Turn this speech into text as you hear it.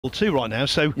2 right now,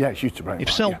 so yeah, it's used to break.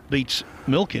 if Selby beats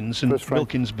Milkins and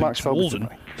Milkins beats Walden,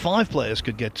 5 players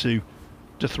could get to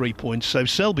 3 points. So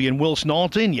Selby and Wilson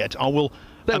aren't in yet. I will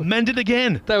amend it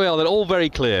again. There we are. They're all very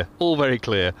clear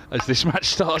as this match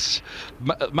starts.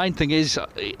 Main thing is,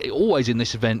 always in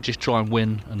this event, just try and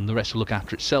win, and the rest will look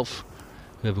after itself.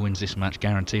 Whoever wins this match,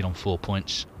 guaranteed on 4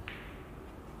 points.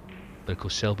 But of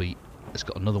course, Selby has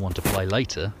got another one to play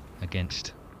later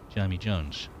against Jamie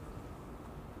Jones.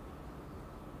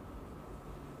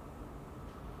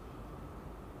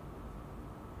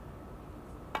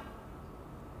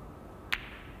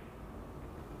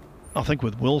 I think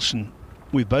with Wilson,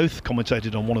 we both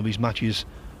commentated on one of these matches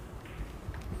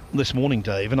this morning,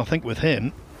 Dave, and I think with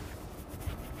him,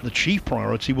 the chief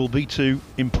priority will be to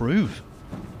improve.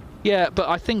 Yeah, but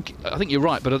I think you're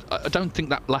right, but I don't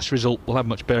think that last result will have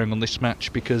much bearing on this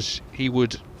match, because he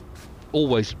would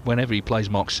always, whenever he plays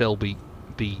Mark Selby,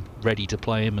 be ready to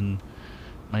play him and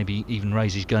maybe even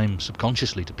raise his game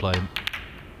subconsciously to play him.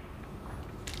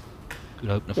 Good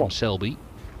opener from Selby.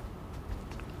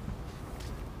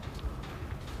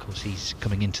 Of course, he's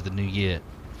coming into the new year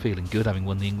feeling good, having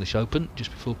won the English Open just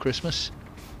before Christmas.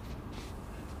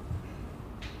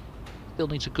 Still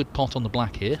needs a good pot on the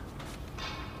black here.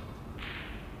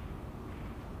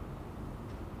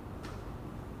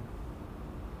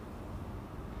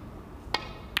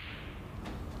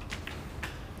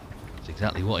 That's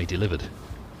exactly what he delivered.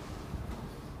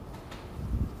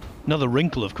 Another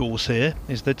wrinkle, of course, here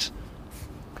is that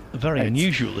very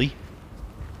unusually,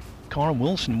 Kyren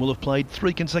Wilson will have played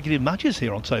 3 consecutive matches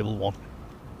here on table 1.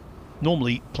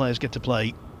 Normally players get to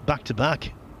play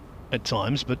back-to-back at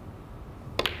times, but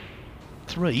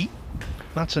 3,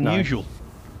 that's unusual.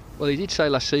 Well, he did say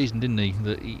last season, didn't he,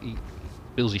 that he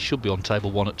feels he should be on table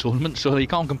 1 at tournaments, so he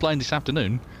can't complain this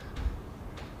afternoon.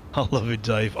 I love it,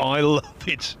 Dave. I love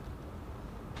it.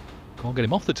 Can't get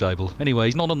him off the table. Anyway,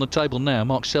 he's not on the table now.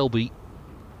 Mark Selby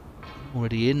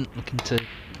already in, looking to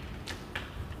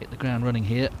hit the ground running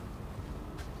here.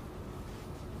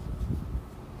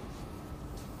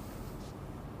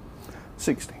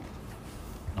 $60.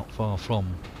 Not far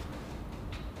from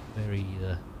very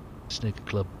snooker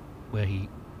club where he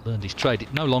learned his trade.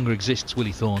 It no longer exists,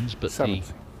 Willie Thorne's, but 70.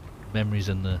 the memories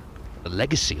and the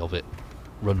legacy of it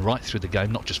run right through the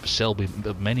game, not just for Selby,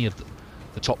 but many of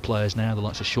the top players now, the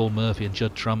likes of Sean Murphy and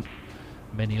Judd Trump,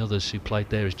 many others who played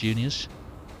there as juniors.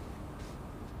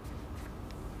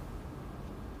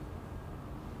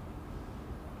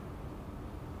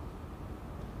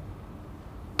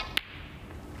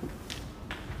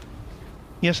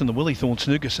 Yes, and the Willie Thorne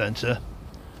Snooker Centre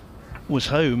was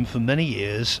home for many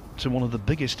years to one of the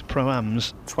biggest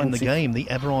Pro-Ams in the game, the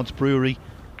Everard's Brewery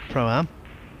Pro-Am.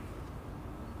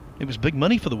 It was big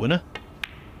money for the winner.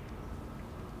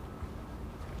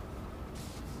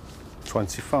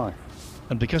 25.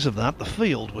 And because of that, the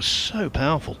field was so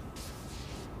powerful.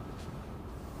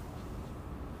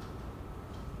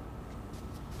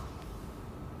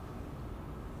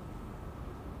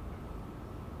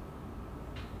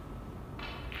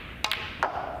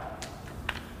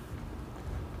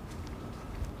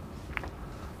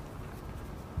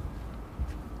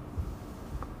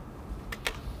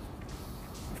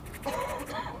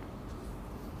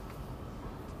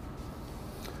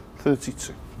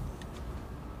 $32.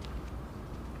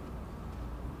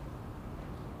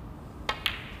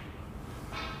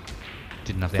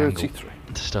 Didn't have the 33.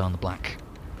 angle to stay on the black,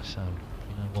 so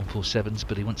 147s,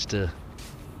 but he wants to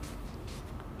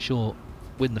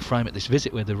win the frame at this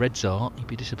visit where the reds are. He'd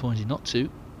be disappointed not to.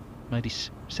 Made his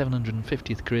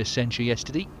 750th career century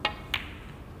yesterday.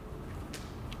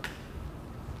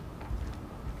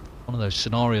 One of those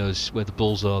scenarios where the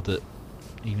balls are that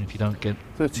even if you don't get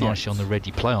nicely on the red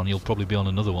you play on, you'll probably be on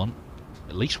another one,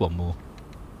 at least one more.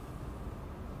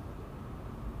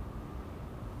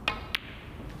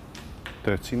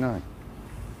 $39.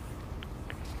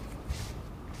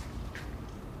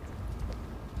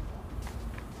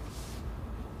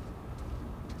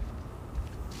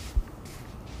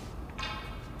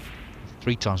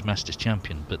 Three times Masters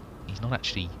champion, but he's not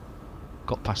actually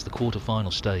got past the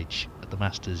quarter-final stage at the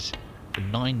Masters for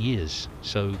 9 years.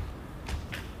 So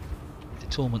the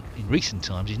tournament in recent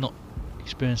times he's not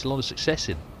experienced a lot of success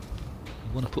in.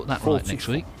 You want to put that right next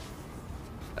week.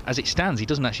 As it stands, he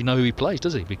doesn't actually know who he plays,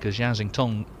 does he? Because Yao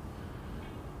Xingtong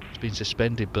has been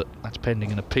suspended, but that's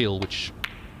pending an appeal, which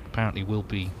apparently will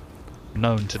be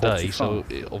known today. 45. So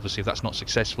obviously if that's not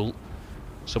successful,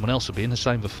 someone else will be in. The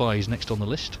same Vafai is next on the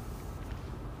list.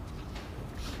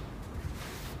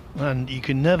 And you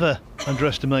can never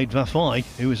underestimate Vafai,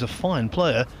 who is a fine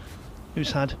player,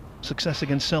 who's had success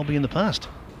against Selby in the past.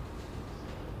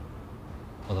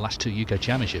 well, the last 2 UK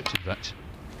Championships, in fact.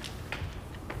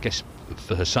 I guess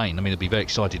for Hussein, I mean, he'll be very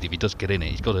excited if he does get in it.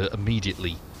 He's got to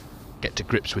immediately get to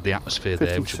grips with the atmosphere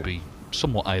there, which will be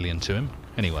somewhat alien to him.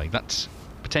 Anyway, that's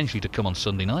potentially to come on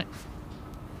Sunday night.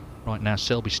 Right now,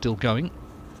 Selby's still going.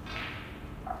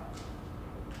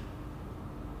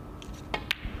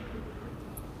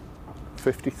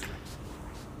 $53.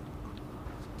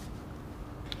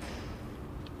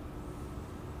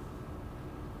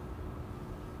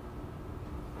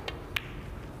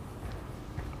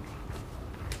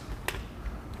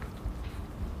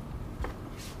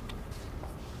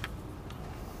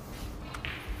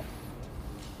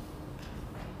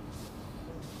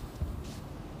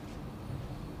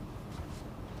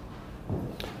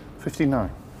 $59.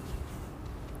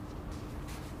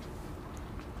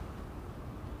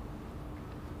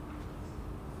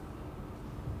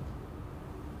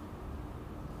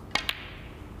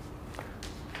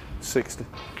 $60.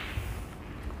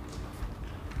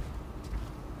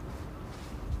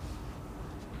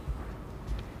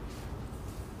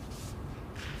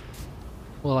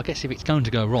 Well, I guess if it's going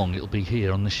to go wrong, it'll be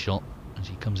here on this shot as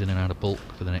he comes in and out of bulk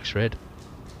for the next red.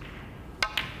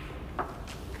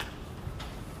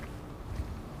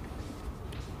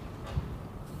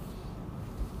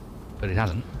 But it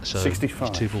hasn't, so 65.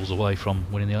 he's 2 balls away from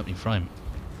winning the opening frame.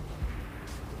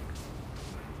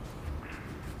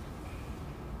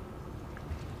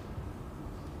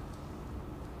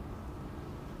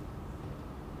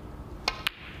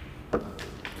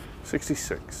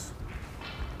 $66.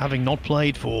 Having not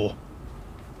played for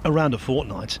around a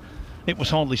fortnight, it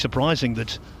was hardly surprising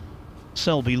that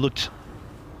Selby looked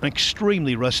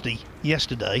extremely rusty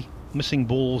yesterday, missing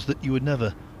balls that you would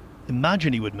never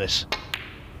imagine he would miss.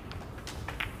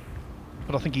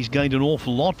 But I think he's gained an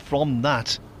awful lot from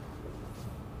that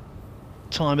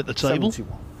time at the table.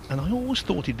 71. And I always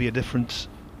thought he'd be a different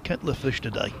kettle of fish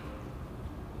today.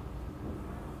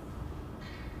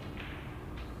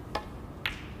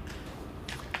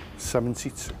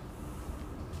 $72.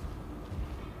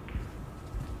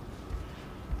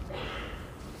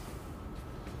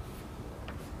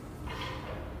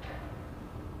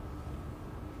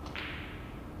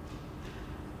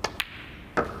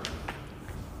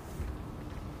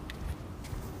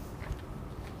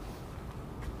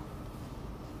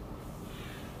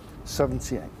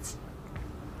 $78.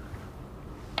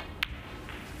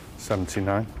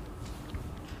 $79.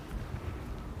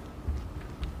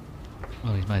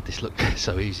 Well, he's made this look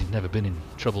so easy, never been in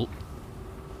trouble.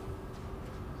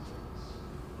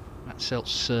 Matt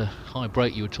Selt's high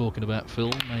break you were talking about,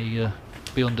 Phil, may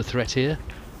be under threat here.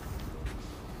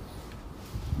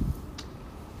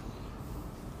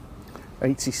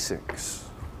 $86.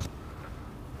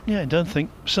 Yeah, I don't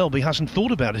think Selby hasn't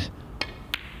thought about it.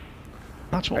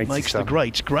 That's what makes the 87.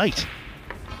 greats great.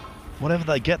 Whatever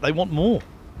they get, they want more.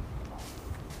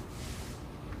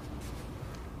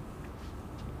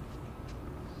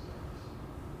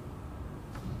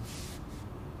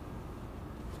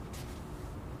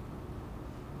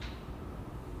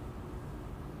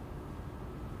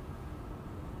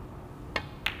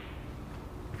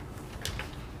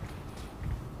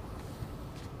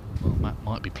 Well, Matt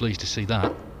might be pleased to see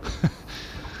that. He's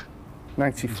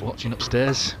 94. watching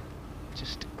upstairs.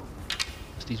 Just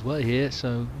his way here,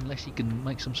 so unless he can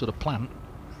make some sort of plan,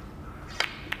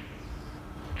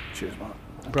 Cheers, Mark.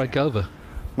 break over.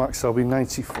 Mark Selby,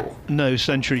 94. No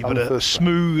century, but On the a first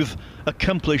smooth,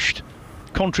 accomplished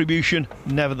contribution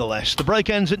nevertheless. The break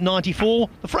ends at 94.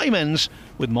 The frame ends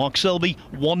with Mark Selby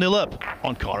 1-0 up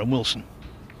on Kyren Wilson.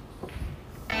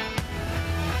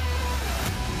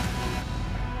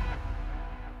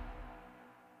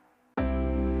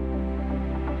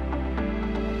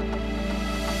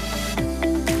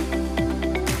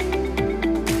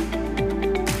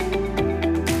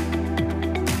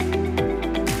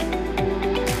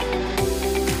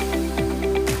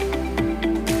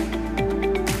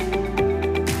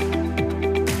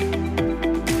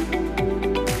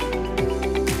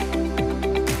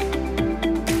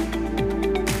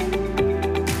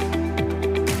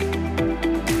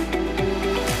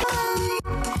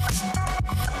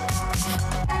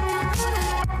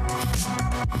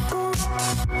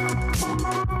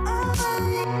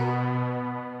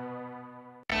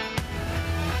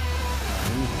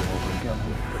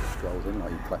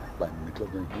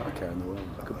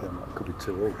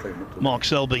 Mark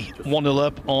Selby 1-0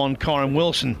 up on Kyren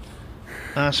Wilson.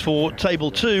 As for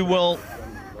table 2, well,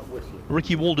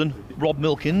 Ricky Walden, Rob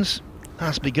Milkins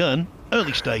has begun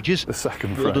early stages. The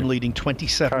second Walden frame. leading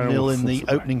 27-0 in the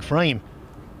opening frame.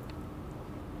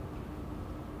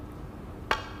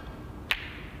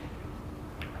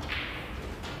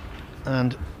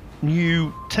 And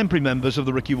new temporary members of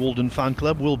the Ricky Walden fan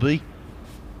club will be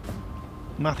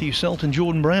Matthew Selt and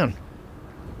Jordan Brown.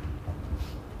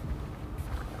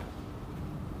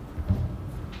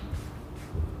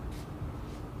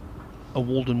 A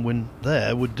Walden win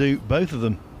there would do both of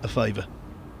them a favour.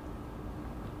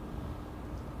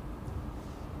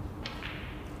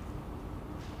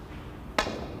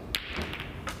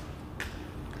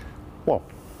 Well,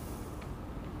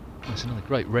 That's another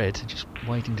great red, just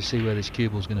waiting to see where this cue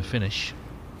ball's going to finish.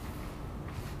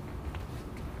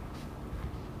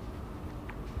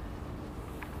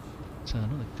 So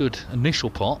another good initial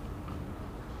pot.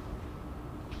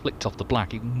 Flicked off the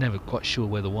black, you're never quite sure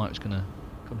where the white was going to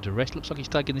come to rest. Looks like he's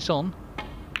taking this on.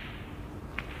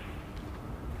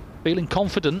 Feeling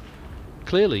confident,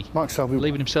 clearly. Mark Selby.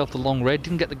 Leaving himself the long red,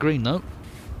 didn't get the green though.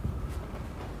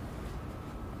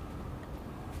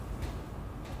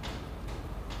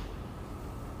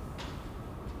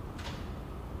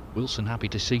 Wilson happy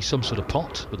to see some sort of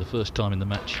pot for the first time in the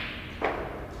match.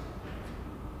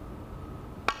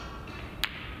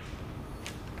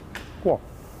 What?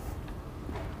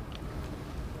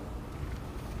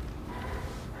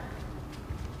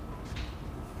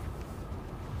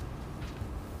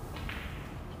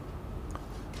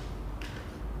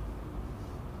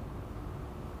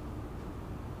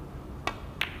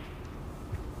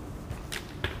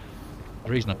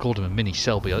 The reason I called him a mini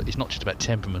Selby, it's not just about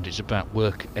temperament, it's about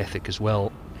work ethic as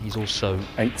well. He's also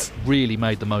 8. really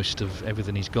made the most of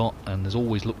everything he's got and has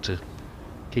always looked to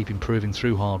keep improving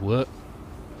through hard work.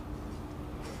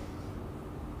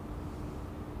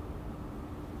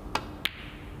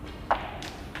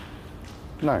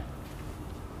 No.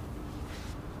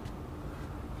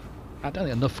 I don't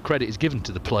think enough credit is given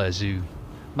to the players who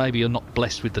maybe are not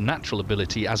blessed with the natural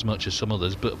ability as much as some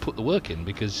others, but put the work in,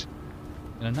 because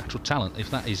natural talent, if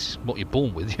that is what you're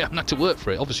born with, you haven't had to work for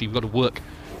it. Obviously you've got to work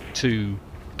to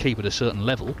keep at a certain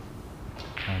level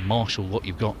and marshal what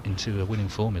you've got into a winning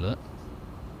formula.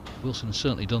 Wilson has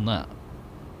certainly done that.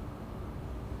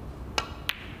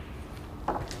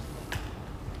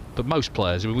 But most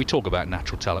players, I mean, we talk about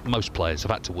natural talent, most players have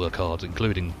had to work hard,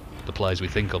 including the players we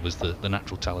think of as the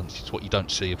natural talents. It's what you don't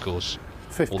see, of course,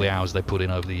 50. all the hours they put in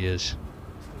over the years.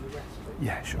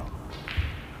 Yeah, sure.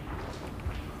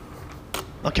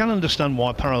 I can understand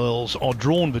why parallels are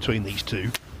drawn between these two.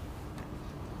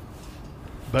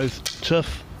 Both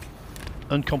tough,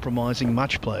 uncompromising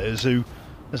match players who,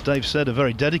 as Dave said, are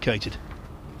very dedicated.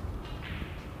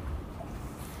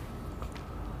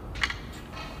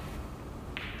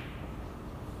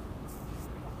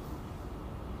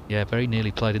 Yeah, very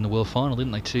nearly played in the World Final,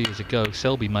 didn't they, 2 years ago?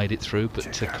 Selby made it through, but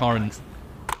Kyren,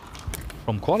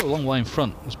 from quite a long way in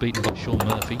front, was beaten by Sean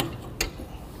Murphy.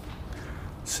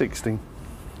 16.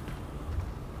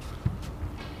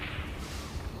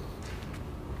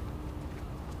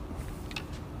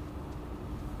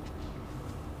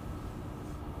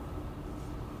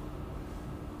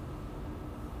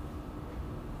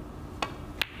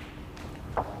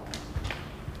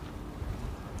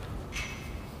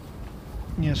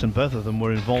 Yes, and both of them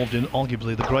were involved in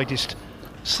arguably the greatest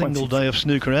single 22. day of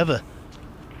snooker ever.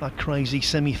 That crazy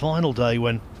semi-final day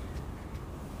when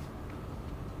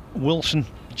Wilson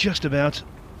just about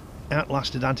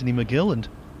outlasted Anthony McGill and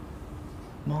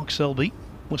Mark Selby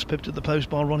was pipped at the post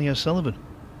by Ronnie O'Sullivan.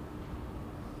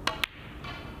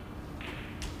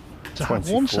 To have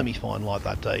 24. one semi-final like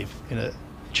that, Dave, in a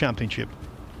championship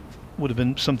would have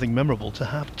been something memorable. To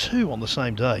have two on the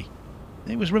same day,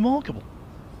 it was remarkable.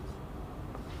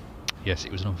 Yes,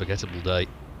 it was an unforgettable day.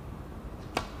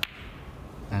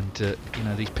 And,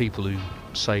 these people who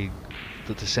say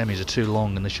that the semis are too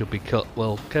long and they should be cut,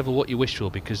 well, careful what you wish for,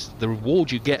 because the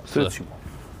reward you get for 31.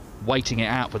 waiting it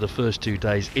out for the first 2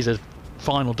 days is a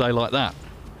final day like that,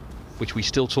 which we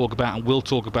still talk about and will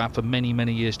talk about for many,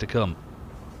 many years to come.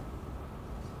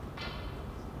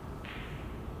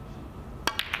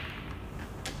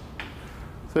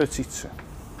 $32.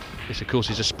 This, of course,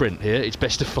 is a sprint here. It's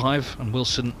best of 5, and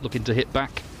Wilson looking to hit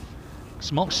back.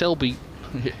 So Mark Selby,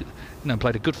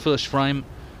 played a good first frame,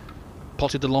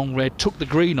 potted the long red, took the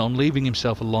green on, leaving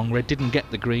himself a long red, didn't get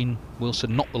the green.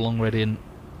 Wilson knocked the long red in,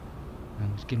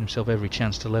 and he's giving himself every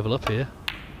chance to level up here.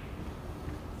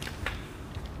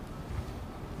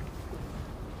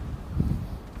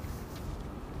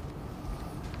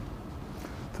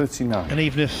 $39. And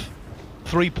even if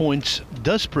 3 points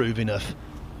does prove enough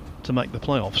to make the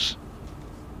playoffs,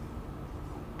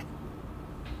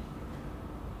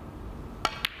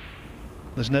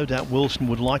 there's no doubt Wilson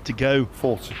would like to go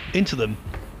 40. into them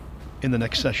in the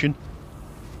next session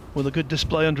with a good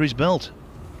display under his belt.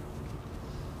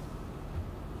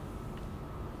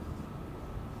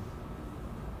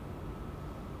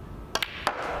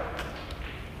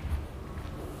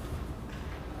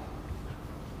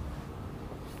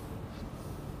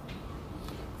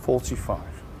 45.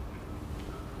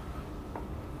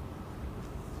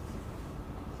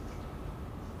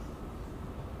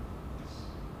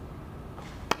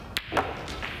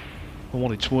 For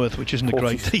what it's worth, which isn't a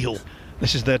great 46. deal.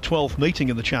 This is their 12th meeting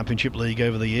in the Championship League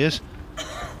over the years.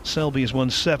 Selby has won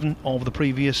 7 of the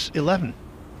previous 11.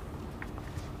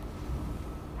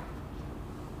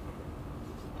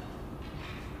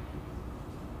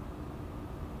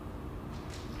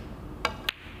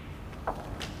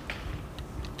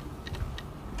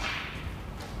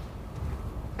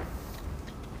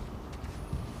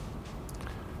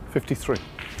 $53.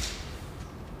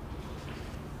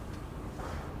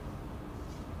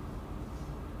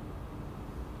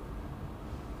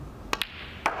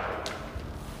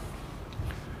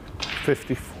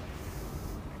 $54.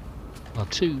 Well,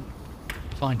 two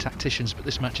fine tacticians, but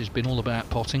this match has been all about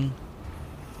potting.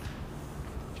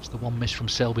 Just the one miss from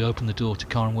Selby opened the door to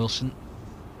Kyren Wilson.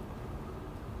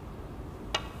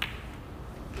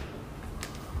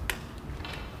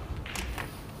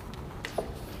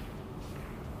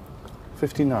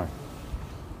 $59.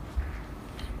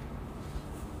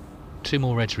 2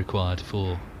 more reds required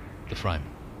for the frame.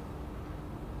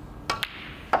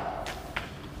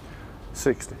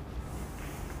 60.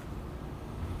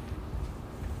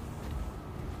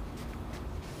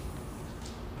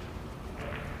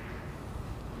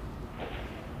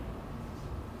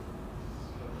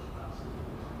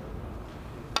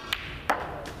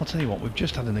 I'll tell you what, we've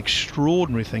just had an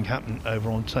extraordinary thing happen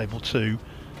over on table 2.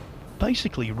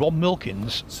 Basically, Rob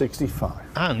Milkins 65.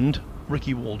 and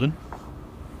Ricky Walden,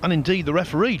 and indeed the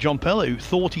referee, John Pellew,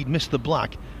 thought he'd missed the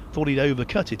black, thought he'd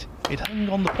overcut it. It hung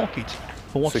on the pocket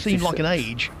for what seemed like an 66.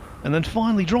 age, and then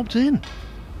finally dropped in.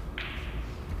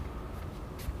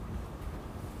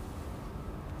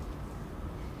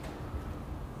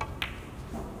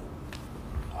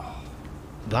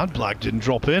 That black didn't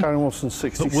drop in, Kyren Wilson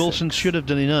 66. but Wilson should have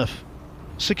done enough.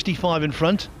 65 in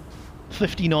front,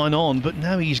 59 on, but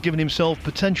now he's given himself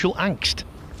potential angst.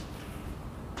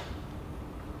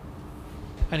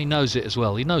 And he knows it as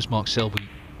well. He knows Mark Selby.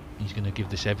 He's going to give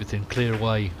this everything. Clear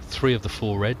away 3 of the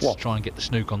 4 reds. What? Try and get the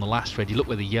snook on the last red. You look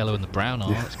where the yellow and the brown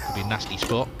are. Yeah. That could be a nasty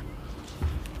spot.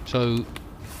 So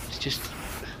it's just,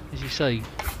 as you say,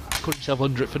 put himself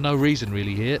under it for no reason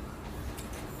really here.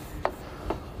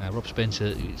 Now Rob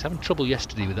Spencer, he's having trouble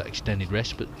yesterday with that extended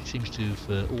rest, but it seems to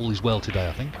have all is well today,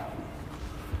 I think.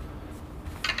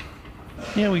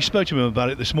 Yeah, we spoke to him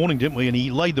about it this morning, didn't we? And he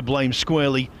laid the blame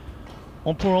squarely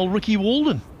on poor old Ricky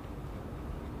Walden.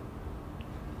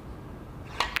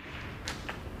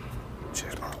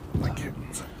 Cheers, Mark. Thank you.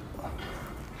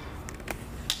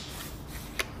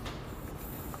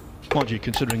 Mind you,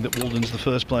 considering that Walden's the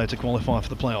first player to qualify for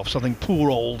the playoffs, I think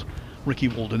poor old Ricky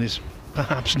Walden is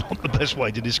perhaps not the best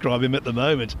way to describe him at the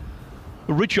moment.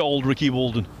 Rich old Ricky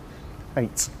Walden.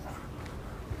 8.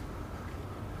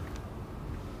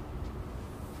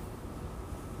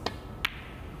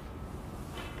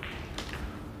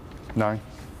 $9.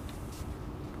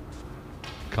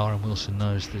 Kyren Wilson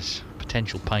knows there's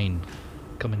potential pain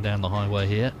coming down the highway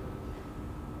here.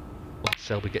 Once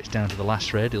Selby gets down to the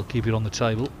last red, he'll keep it on the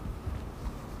table.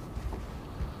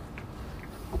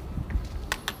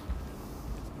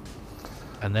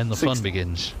 And then the 60. fun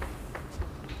begins.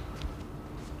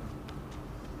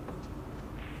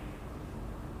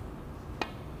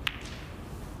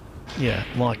 Yeah,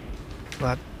 like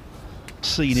that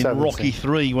scene in 70. Rocky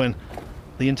 3 when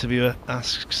the interviewer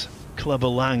asks Clubber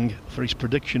Lang for his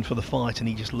prediction for the fight and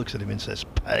he just looks at him and says,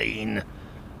 pain.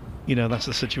 You know, that's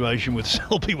the situation with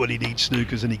Selby when he needs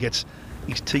snookers and he gets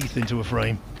his teeth into a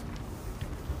frame.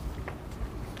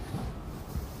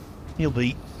 He'll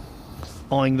be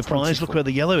eyeing the prize. 24. Look where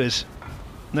the yellow is,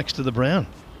 next to the brown.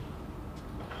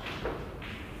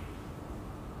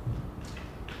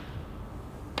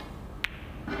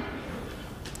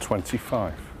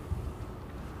 $25.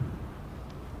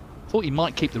 Thought he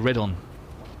might keep the red on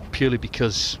purely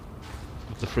because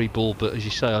of the free ball, but as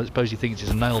you say, I suppose he thinks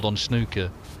it's a nailed on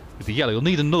snooker with the yellow. He'll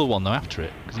need another one though after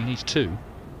it, because he needs 2.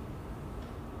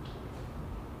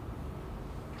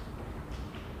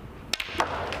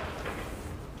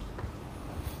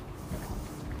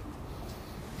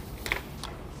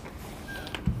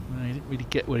 Well, he didn't really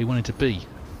get where he wanted to be.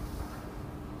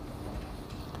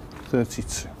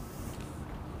 32.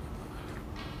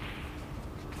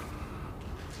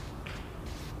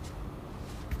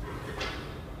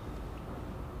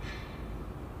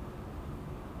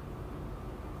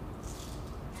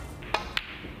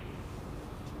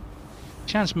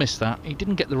 Chance missed that. He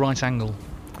didn't get the right angle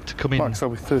to come in Mark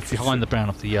Selby 32. behind the brown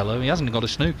off the yellow. He hasn't got a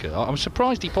snooker. I'm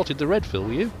surprised he potted the red, Phil,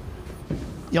 were you?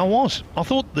 Yeah, I was. I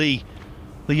thought the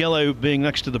the yellow being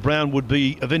next to the brown would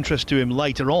be of interest to him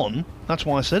later on. That's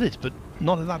why I said it, but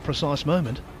not at that precise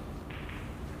moment.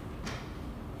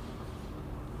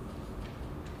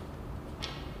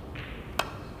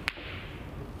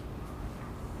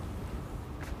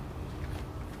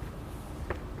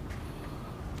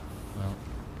 Well,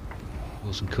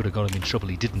 Wilson could have got him in trouble.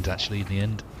 He didn't actually in the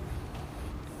end.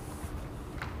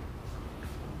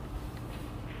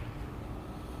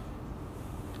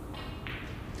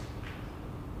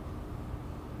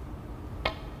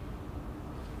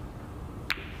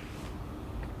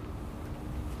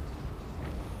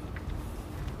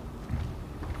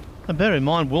 And bear in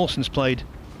mind, Wilson's played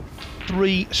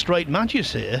 3 straight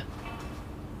matches here,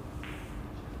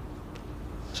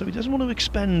 so he doesn't want to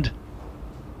expend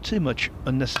too much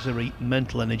unnecessary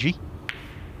mental energy.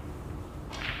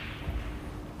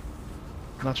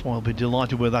 And that's why I'll be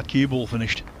delighted where that cue ball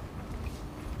finished.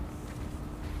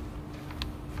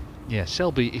 Yeah,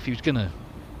 Selby, if he was going to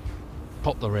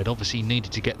pop the red, obviously he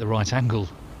needed to get the right angle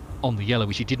on the yellow,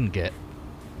 which he didn't get,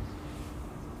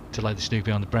 to lay the snooker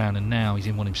behind the brown, and now he's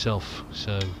in one himself,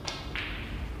 so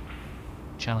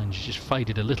challenge has just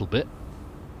faded a little bit.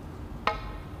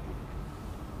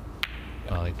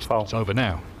 Well, it's over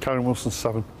now. Kyren Wilson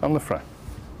 7 and the frame.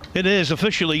 It is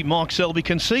officially Mark Selby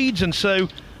concedes, and so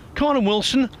Kyren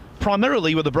Wilson,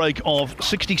 primarily with a break of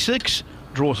 66,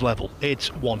 draws level.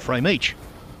 It's 1 frame each.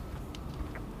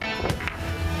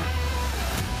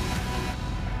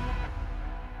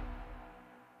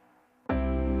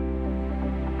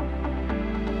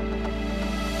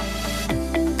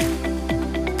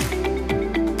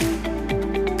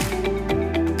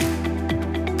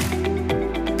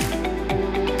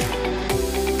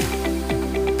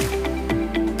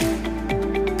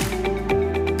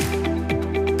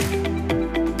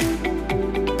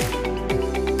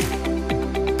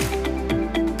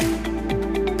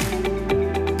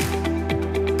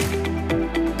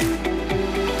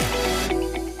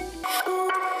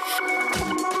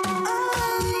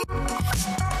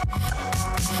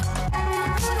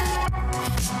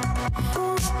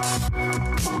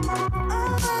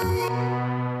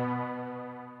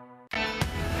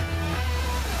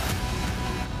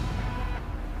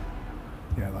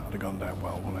 Yeah, that would have gone down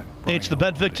well, wouldn't it? It's the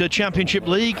BetVictor Championship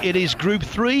League. It is Group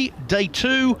 3, Day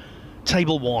 2,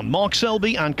 Table 1. Mark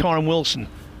Selby and Kyren Wilson.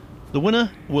 The winner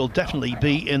will definitely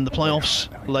be in the playoffs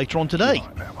later on today.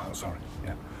 Right there, well, sorry.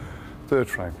 Yeah. Third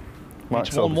frame. Mark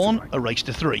It's Selby 1-1, to a race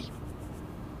to 3.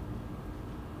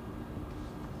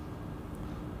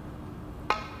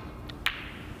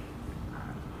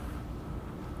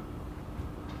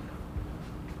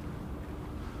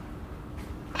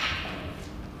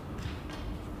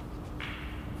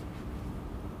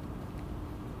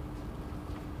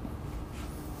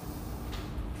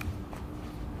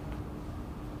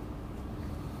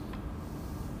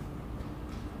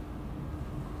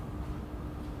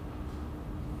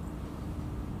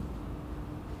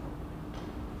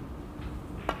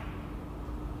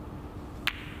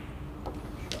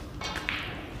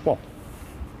 Well,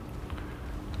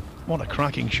 What a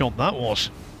cracking shot that was.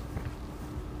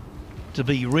 To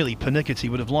be really pernickety,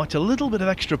 would have liked a little bit of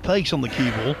extra pace on the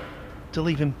cue ball to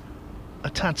leave him a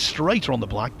tad straighter on the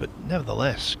black, but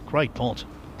nevertheless, great pot.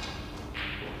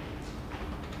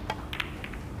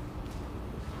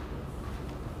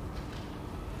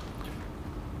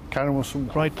 Kyren Wilson.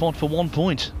 Great pot for 1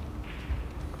 point.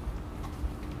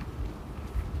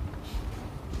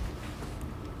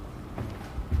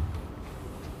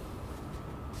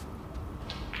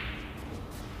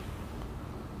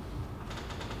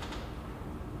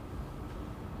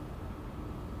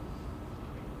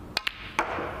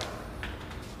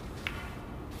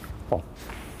 Well,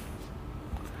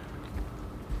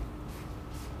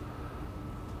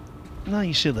 Now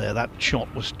you see there, that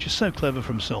shot was just so clever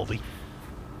from Selby.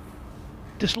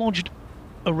 Dislodged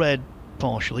a red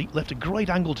partially, left a great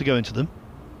angle to go into them.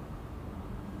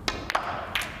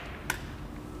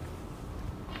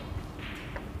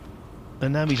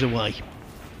 And now he's away.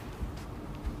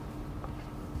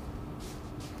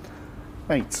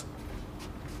 8.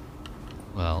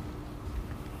 Well,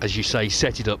 as you say,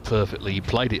 set it up perfectly, you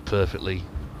played it perfectly.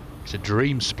 It's a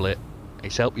dream split.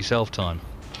 It's help yourself time.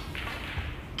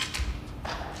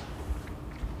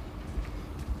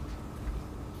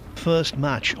 First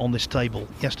match on this table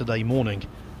yesterday morning.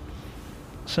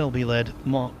 Selby led,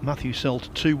 Matthew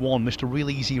Selt 2-1, missed a real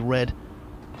easy red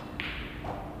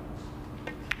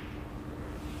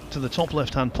to the top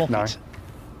left hand pocket. 9.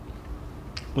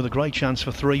 With a great chance for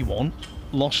 3-1,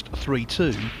 lost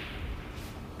 3-2,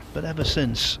 but ever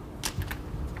since,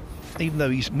 even though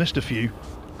he's missed a few,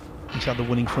 he's had the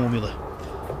winning formula.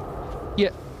 Yeah,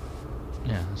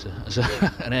 Yeah,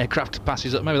 an aircraft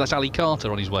passes up. Maybe that's Ali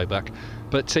Carter on his way back.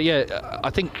 But yeah, I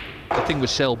think the thing with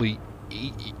Selby,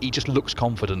 he just looks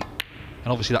confident,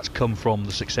 and obviously that's come from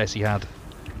the success he had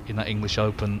in that English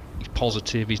Open. He's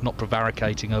positive. He's not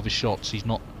prevaricating over shots. He's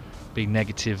not being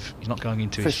negative. He's not going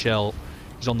into his shell.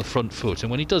 He's on the front foot,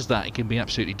 and when he does that, it can be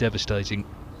absolutely devastating.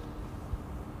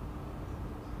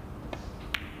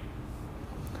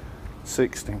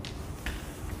 16.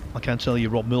 I can tell you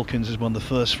Rob Milkins has won the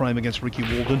first frame against Ricky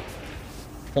Walden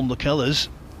on the colours.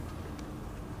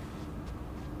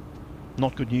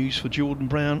 Not good news for Jordan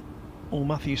Brown or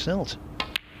Matthew Selt.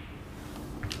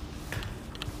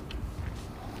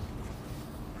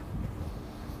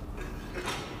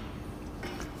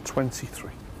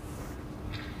 $23.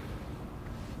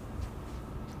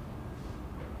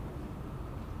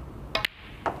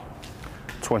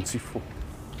 24.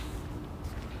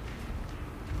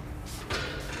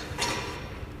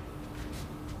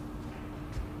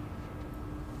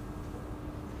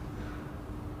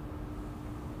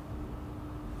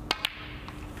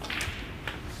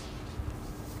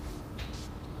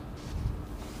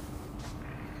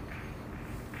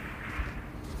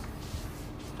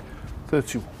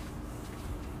 31.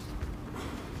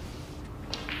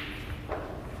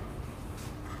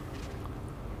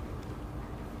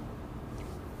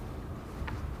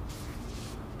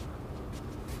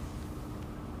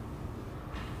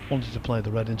 Wanted to play the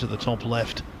red into the top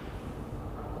left,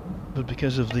 but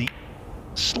because of the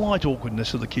slight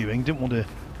awkwardness of the queuing, didn't want to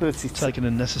 32. take an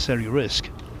unnecessary risk.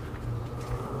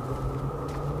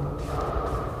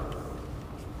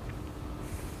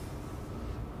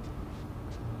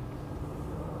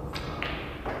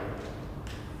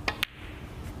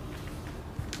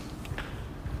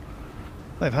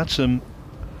 They've had some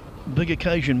big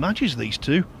occasion matches, these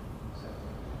two.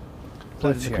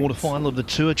 Played in the 38. quarter-final of the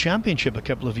Tour Championship a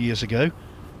couple of years ago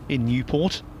in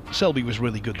Newport. Selby was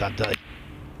really good that day.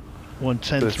 Won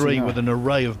 10-3 39. with an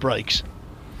array of breaks.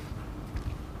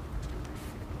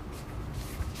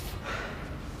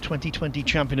 2020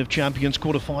 Champion of Champions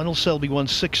quarter-final, Selby won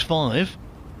 6-5.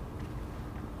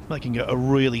 Making it a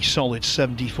really solid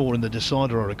 74 in the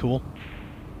decider, I recall.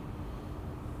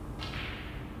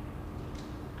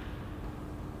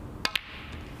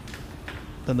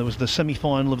 Then there was the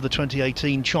semi-final of the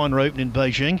 2018 China Open in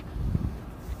Beijing.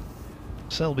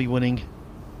 Selby winning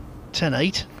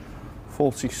 10-8.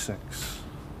 46.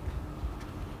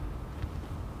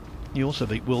 He also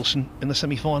beat Wilson in the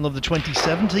semi-final of the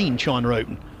 2017 China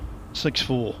Open,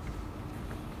 6-4.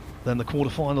 Then the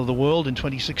quarter-final of the World in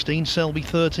 2016, Selby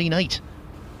 13-8.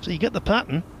 So you get the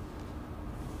pattern.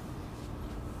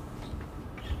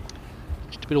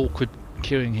 Just a bit awkward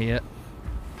queuing here.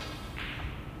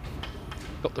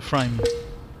 Got the frame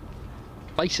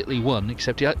basically won,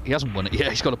 except he hasn't won it yet.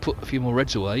 He's got to put a few more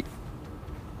reds away.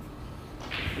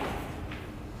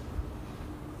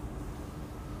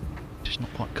 Just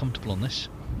not quite comfortable on this.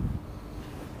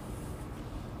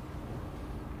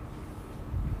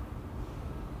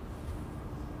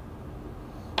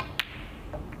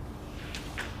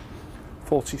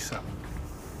 $47.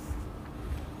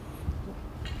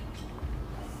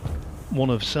 One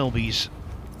of Selby's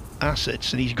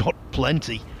assets, and he's got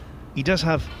plenty. He does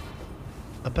have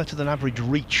a better than average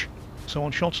reach, so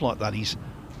on shots like that he's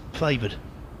favoured.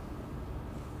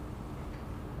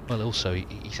 Well, also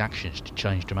his actions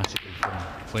changed dramatically from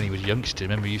when he was a youngster.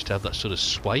 Remember, he used to have that sort of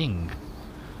swaying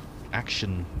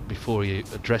action before he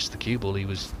addressed the cue ball. He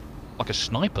was like a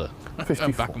sniper,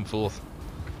 going back and forth.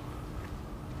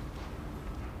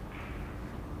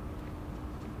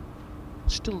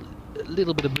 Still a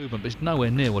little bit of movement, but it's nowhere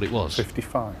near what it was.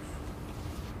 55.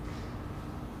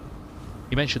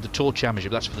 You mentioned the Tour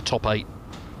Championship, that's for the top 8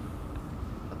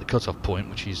 at the cut-off point,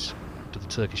 which is to the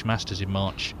Turkish Masters in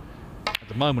March. At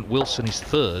the moment, Wilson is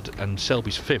 3rd and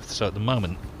Selby's 5th, so at the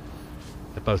moment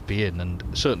they'll both be in, and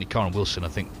certainly Kyren Wilson, I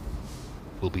think,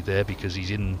 will be there because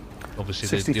he's in,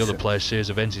 obviously, the other players' series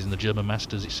events. He's in the German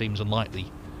Masters. It seems unlikely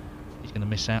he's going to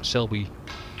miss out. Selby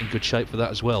in good shape for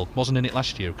that as well. Wasn't in it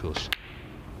last year, of course.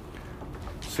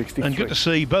 63. And good to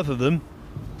see both of them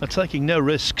are taking no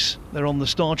risks. They're on the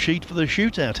start sheet for the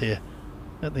shootout here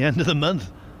at the end of the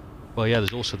month. Well, yeah,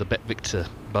 there's also the Bet Victor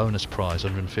bonus prize,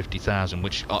 150,000,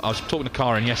 which I was talking to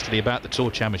Kyren yesterday about the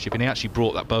Tour Championship, and he actually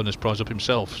brought that bonus prize up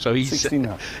himself, so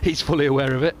he's fully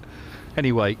aware of it.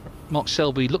 Anyway, Mark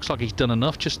Selby looks like he's done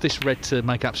enough, just this red to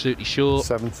make absolutely sure.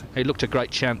 70. It looked a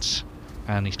great chance,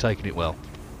 and he's taken it well.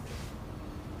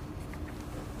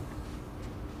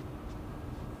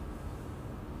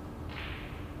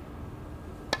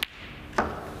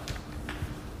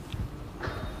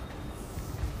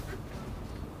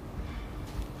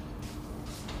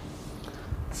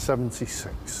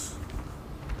 76.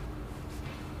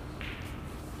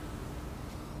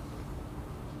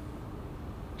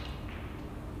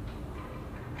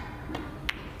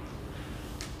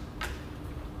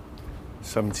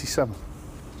 $77.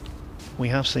 We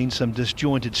have seen some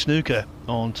disjointed snooker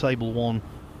on table 1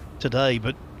 today,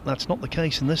 but that's not the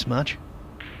case in this match.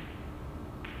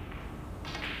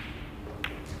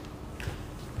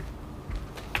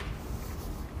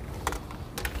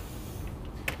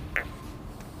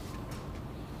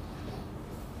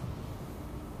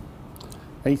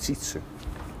 $82.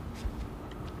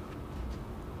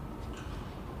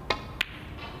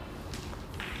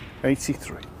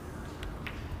 $83.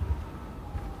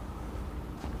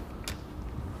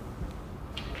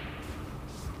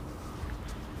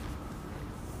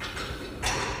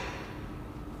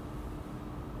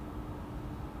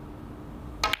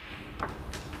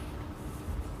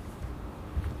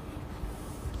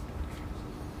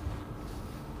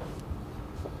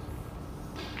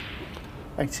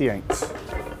 $88.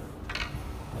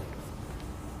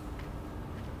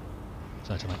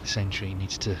 So to make the century, he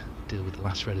needs to deal with the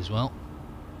last red as well.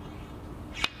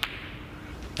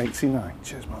 89.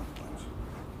 Cheers, man.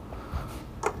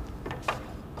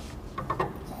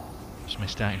 Just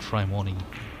missed out in frame 1. He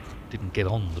didn't get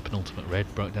on the penultimate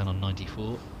red, broke down on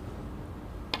 94.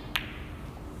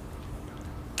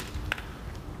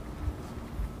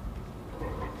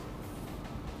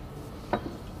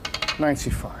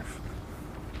 $95.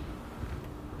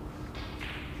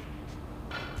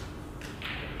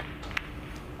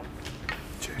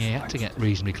 Yeah, he had to get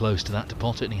reasonably close to that to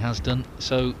pot it, and he has done.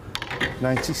 So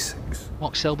 96.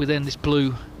 Mark Selby then, this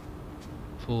blue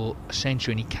for a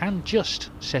century, and he can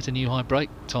just set a new high break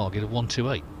target of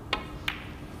 128.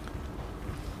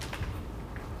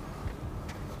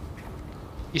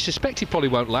 You suspect he probably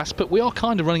won't last, but we are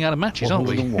kind of running out of matches, aren't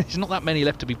we? 101. There's not that many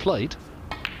left to be played.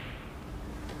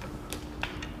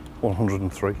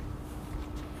 103.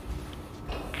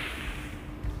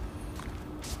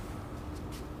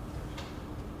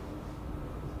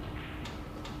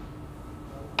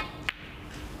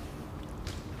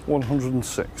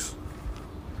 $106.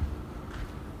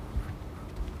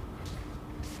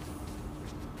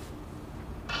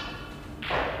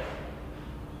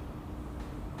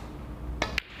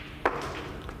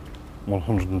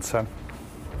 $110.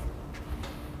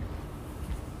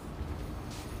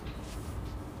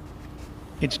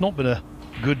 It's not been a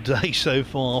good day so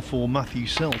far for Matthew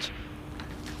Selt.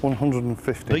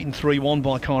 150. Beaten 3-1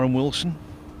 by Kyren Wilson,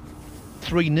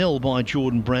 3-0 by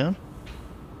Jordan Brown.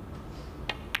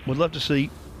 Would love to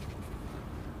see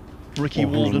Ricky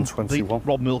Walden beat 121.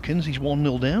 Rob Milkins. He's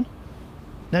 1-0 down.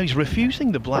 Now he's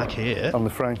refusing the black here. On the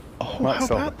frame. Oh, Matt how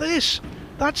Selby. about this?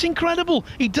 That's incredible.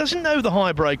 He doesn't know the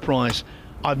high break prize.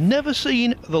 I've never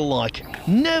seen the like.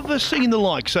 Never seen the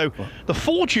like. So the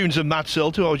fortunes of Matt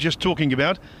Selt, who I was just talking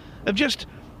about, have just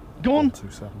gone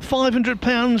 127.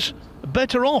 £500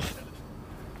 better off.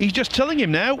 He's just telling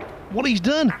him now what he's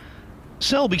done.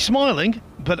 Selby smiling,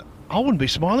 but I wouldn't be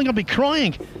smiling, I'd be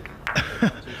crying.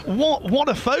 What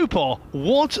a faux pas.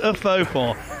 What a faux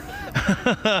pas.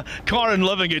 Kyren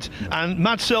loving it, and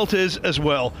Matt Selt is as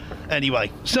well.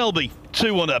 Anyway, Selby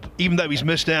 2-1 up, even though he's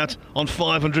missed out on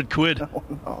 500 quid. Oh,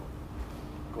 no.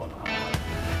 Go on.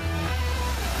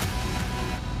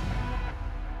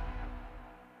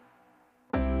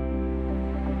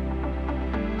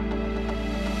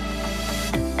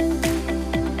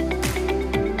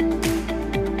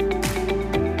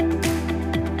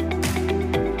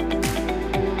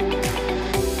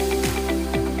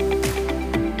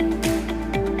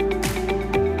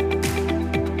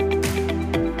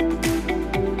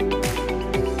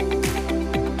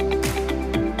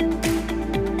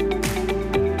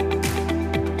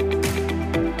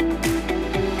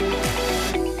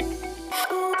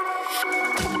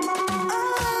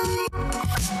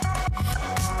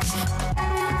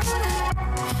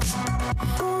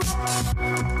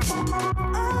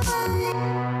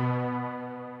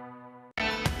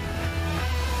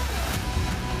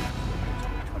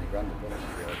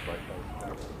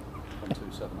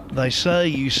 They say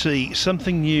you see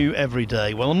something new every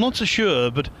day. Well, I'm not so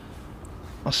sure, but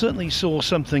I certainly saw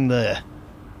something there.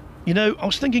 You know, I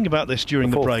was thinking about this during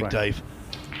the fourth break, round. Dave.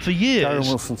 For Kyren years,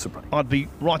 Wilson to break. I'd be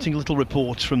writing little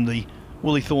reports from the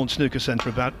Willie Thorne Snooker Centre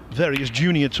about various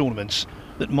junior tournaments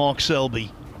that Mark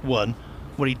Selby won,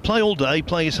 where he'd play all day,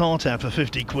 play his heart out for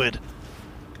 50 quid.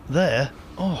 There,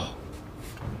 oh,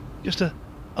 just a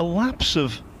lapse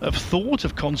of thought,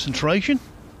 of concentration.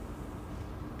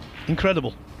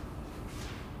 Incredible.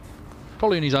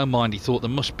 Probably in his own mind he thought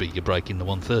there must be a break in the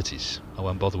 130s. I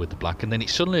won't bother with the black. And then it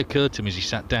suddenly occurred to him as he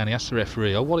sat down, he asked the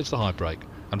referee, oh, what is the high break?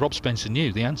 And Rob Spencer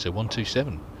knew the answer,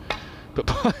 127.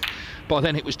 But by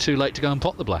then it was too late to go and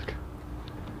pot the black.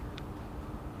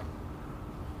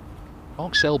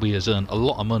 Mark Selby has earned a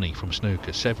lot of money from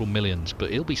snooker, several millions,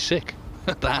 but he'll be sick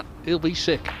at that. He'll be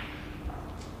sick.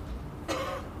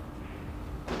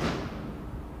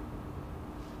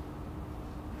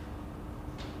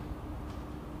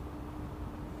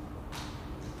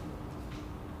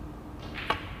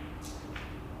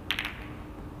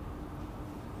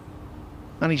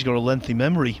 And he's got a lengthy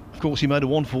memory. Of course, he made a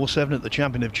 147 at the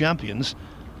Champion of Champions,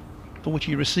 for which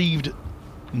he received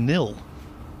nil.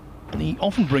 And he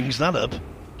often brings that up.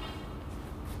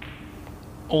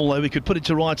 Although we could put it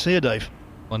to rights here, Dave.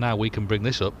 Well, now we can bring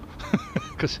this up,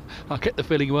 because I get the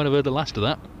feeling you won't have heard the last of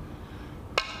that.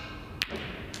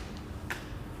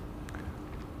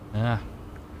 Ah.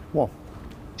 What?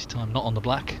 This time not on the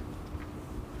black.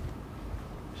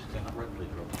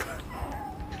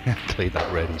 Clean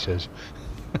that red, he says.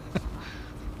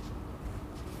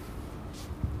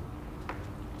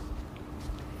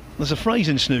 There's a phrase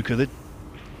in snooker that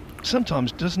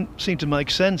sometimes doesn't seem to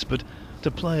make sense, but to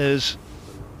players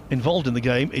involved in the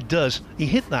game, it does. He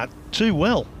hit that too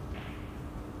well.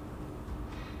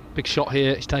 Big shot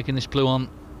here, he's taking this blue on.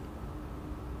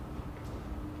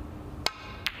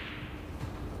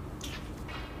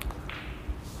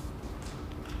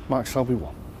 Mark Selby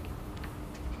won.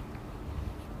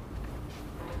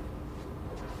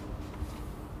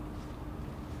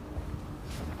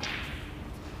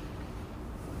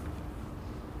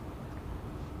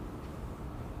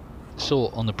 Saw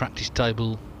on the practice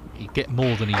table he'd get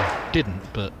more than he didn't,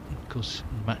 but of course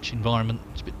match environment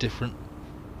it's a bit different.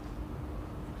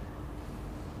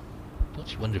 I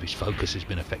just wonder if his focus has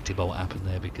been affected by what happened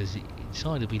there, because he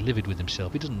decided to be livid with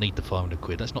himself. He doesn't need the 500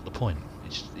 quid, that's not the point.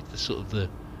 It's the sort of the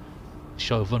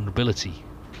show of vulnerability,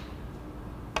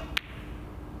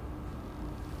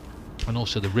 and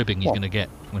also the ribbing he's going to get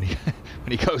when he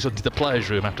when he goes onto the players'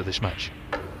 room after this match.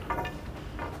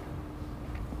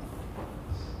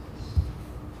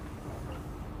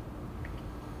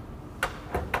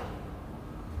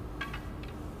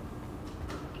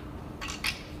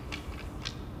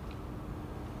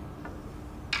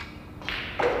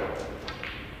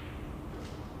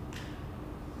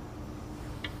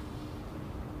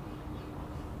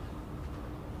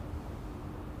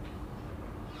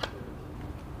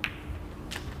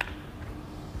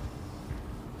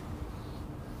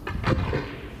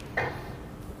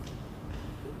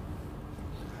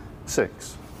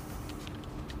 Six.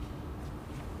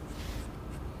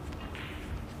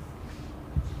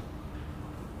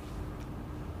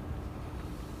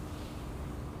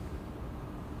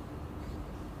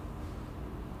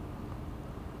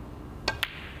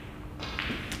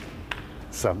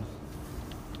 Seven.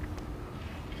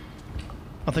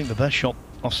 I think the best shot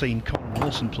I've seen Kyren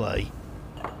Wilson play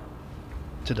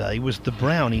today was the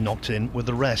brown he knocked in with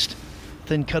the rest.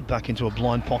 Thin cut back into a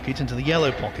blind pocket, into the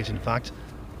yellow pocket in fact.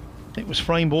 It was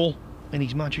frame ball in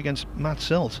his match against Matt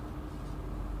Selt.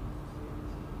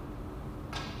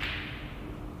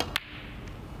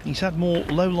 He's had more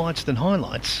lowlights than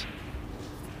highlights,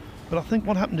 but I think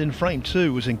what happened in frame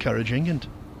 2 was encouraging, and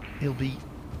he'll be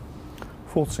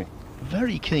 40.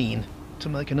 very keen to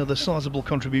make another sizable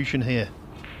contribution here.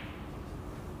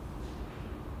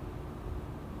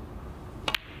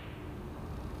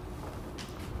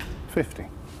 $50.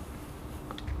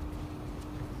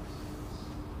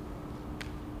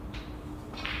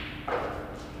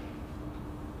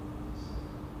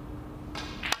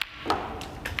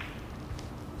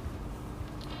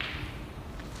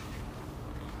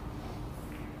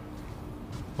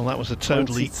 Well, that was a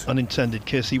totally unintended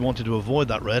kiss. He wanted to avoid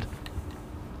that red,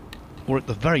 or at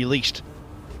the very least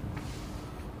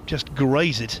just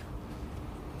graze it.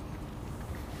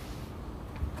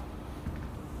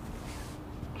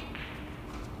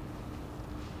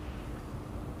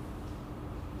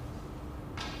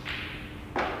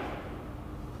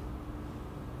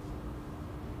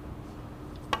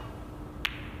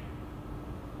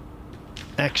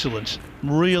 Excellent,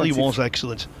 really was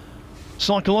excellent.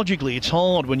 Psychologically, it's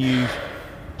hard when you've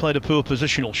played a poor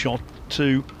positional shot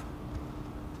to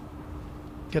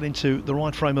get into the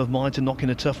right frame of mind to knock in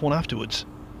a tough one afterwards.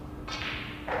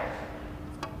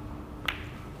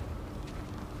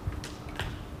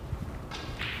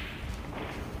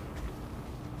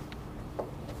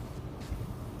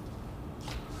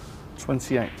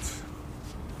 $28.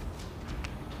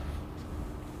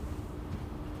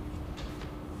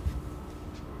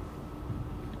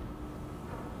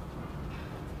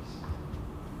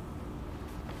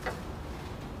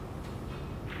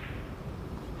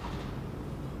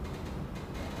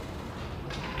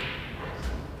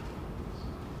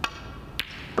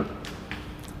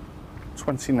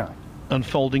 29.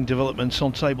 Unfolding developments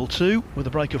on table 2 with a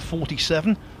break of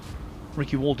 47.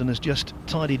 Ricky Walden has just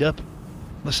tidied up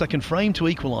the second frame to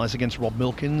equalise against Rob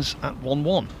Milkins at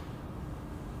 1-1.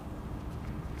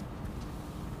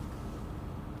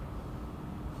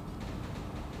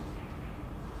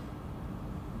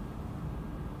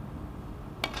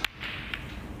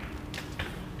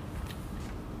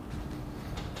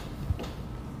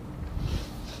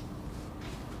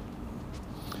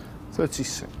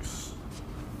 $36.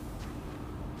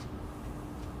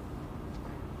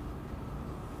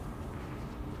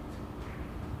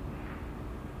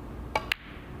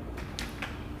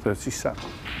 37.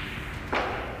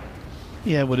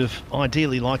 Yeah, would have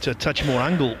ideally liked a touch more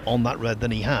angle on that red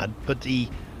than he had, but he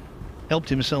helped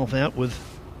himself out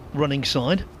with running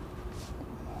side.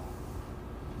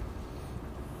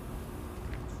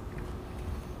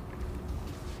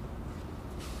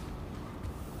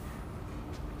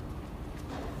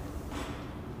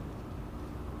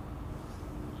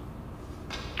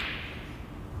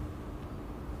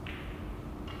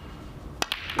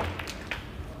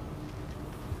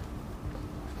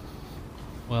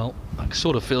 Well, it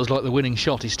sort of feels like the winning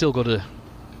shot. He's still got to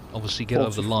obviously get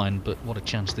over the line, but what a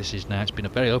chance this is now. It's been a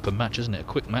very open match, hasn't it? A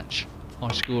quick match,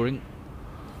 high scoring.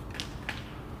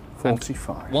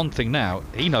 45. And one thing now,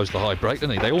 he knows the high break,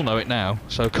 doesn't he? They all know it now.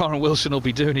 So Kyren Wilson will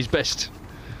be doing his best,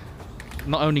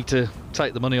 not only to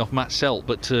take the money off Matt Selt,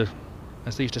 but to,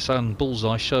 as they used to say on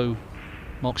Bullseye, show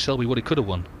Mark Selby what he could have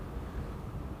won.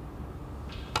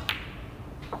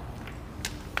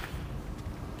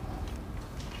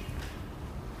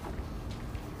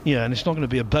 Yeah, and it's not going to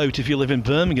be a boat if you live in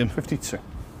Birmingham. 52.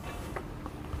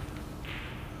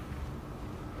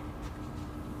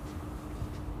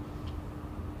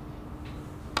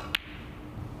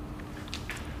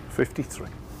 $53.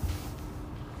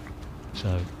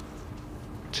 So,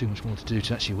 too much more to do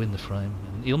to actually win the frame.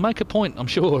 And he'll make a point, I'm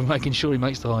sure, of making sure he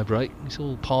makes the high break. It's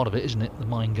all part of it, isn't it? The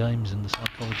mind games and the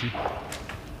psychology.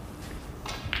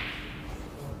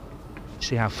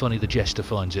 See how funny the jester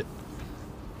finds it.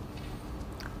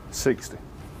 60.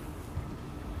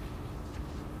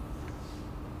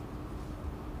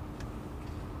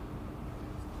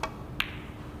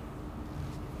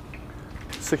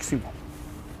 $61.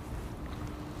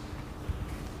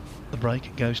 The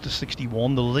break goes to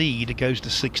 61, the lead goes to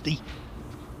 60.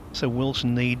 So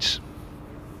Wilson needs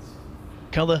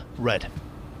colour red.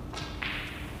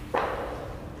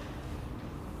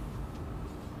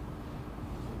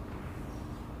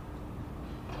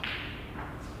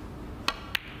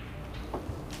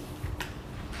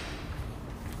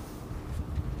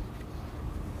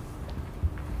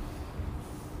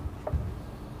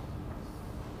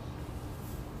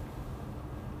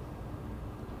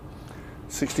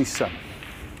 $67.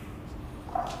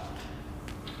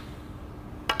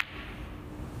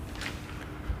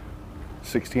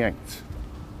 $68.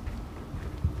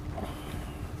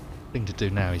 Thing to do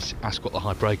now is ask what the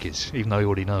high break is, even though he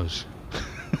already knows.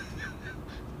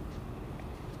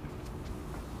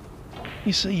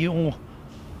 You see, you're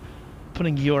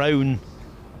putting your own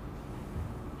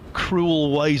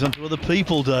cruel ways onto other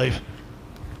people, Dave.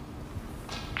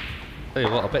 Tell you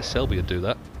what, I bet Selby would do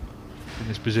that in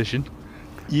this position.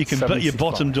 You can bet your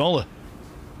bottom dollar.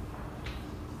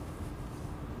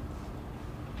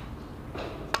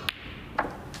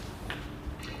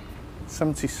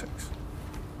 $76.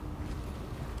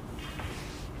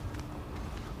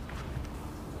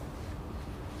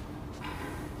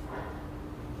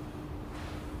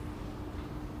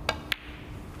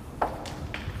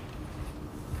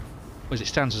 As it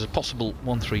stands as a possible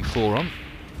 1-3-4 on.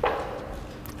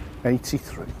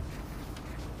 83.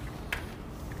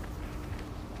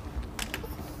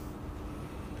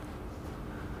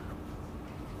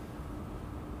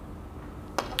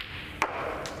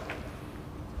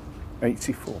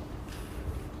 $84.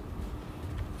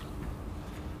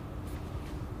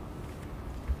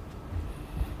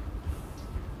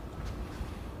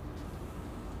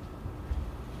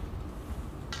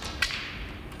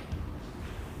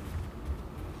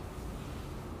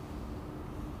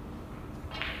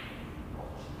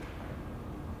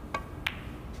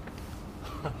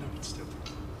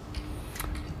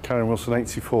 Kyren Wilson,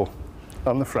 84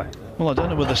 on the frame. Well, I don't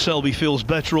know whether Selby feels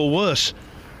better or worse.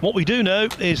 What we do know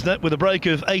is that with a break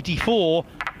of 84,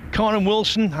 Kyren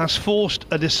Wilson has forced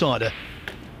a decider.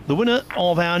 The winner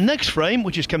of our next frame,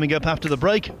 which is coming up after the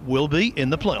break, will be in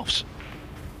the playoffs.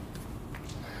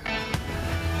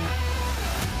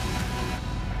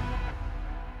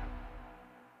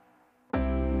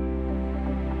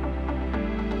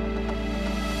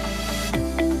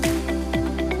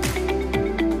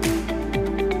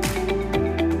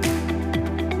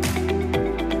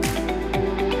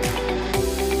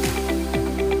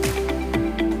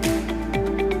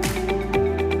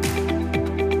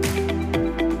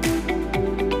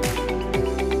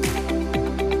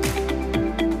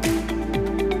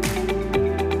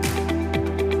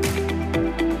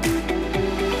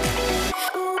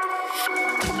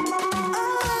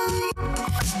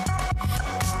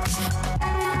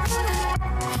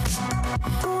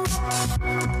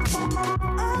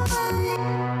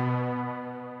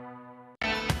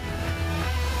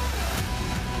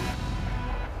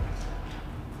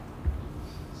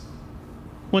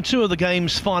 When two of the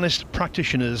game's finest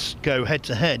practitioners go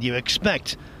head-to-head, you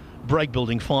expect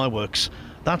break-building fireworks.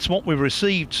 That's what we've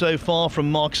received so far from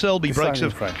Mark Selby. Breaks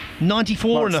of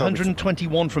 94 and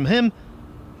 121 from him,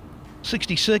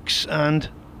 66 and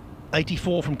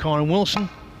 84 from Kyren Wilson.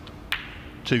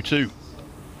 2-2.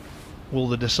 Will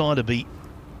the decider be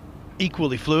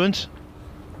equally fluent,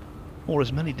 or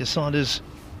as many deciders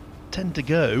tend to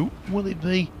go, will it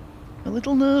be a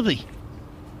little nervy?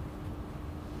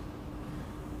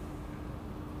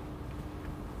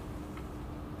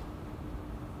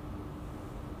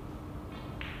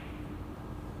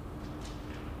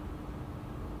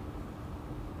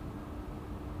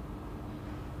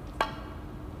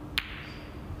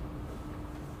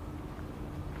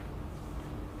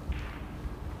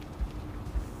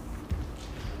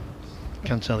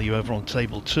 Can tell you over on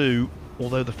table 2,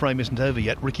 although the frame isn't over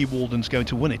yet, Ricky Walden's going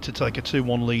to win it to take a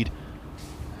 2-1 lead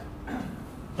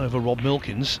over Rob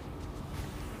Milkins.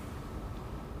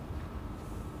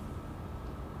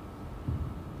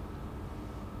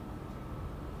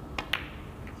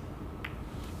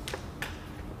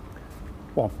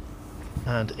 One.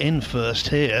 And in first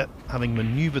here, having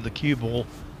manoeuvred the cue ball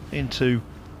into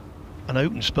an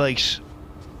open space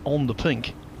on the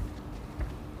pink.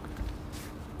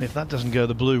 If that doesn't go,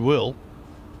 the blue will,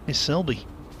 is Selby.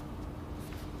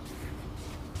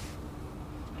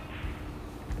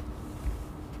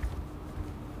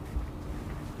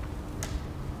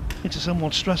 It's a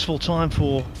somewhat stressful time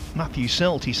for Matthew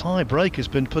Selt. His high break has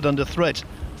been put under threat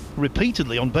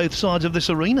repeatedly on both sides of this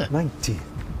arena. 90.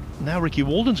 Now Ricky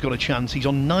Walden's got a chance. He's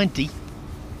on 90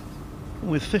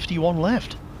 with 51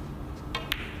 left.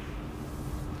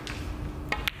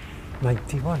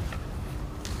 91.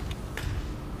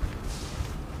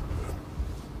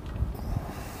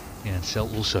 Yeah, and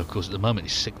Selt also, of course, at the moment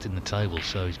is 6th in the table,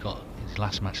 so he's got his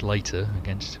last match later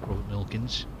against Robert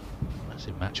Milkins.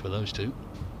 Massive match for those two.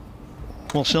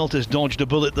 Well, Selt has dodged a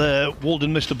bullet there.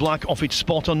 Walden missed a black off its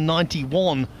spot on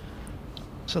 91.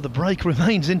 So the break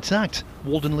remains intact.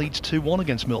 Walden leads 2-1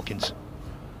 against Milkins.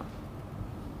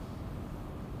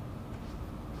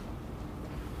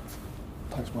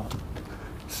 Thanks, Mark.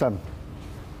 7.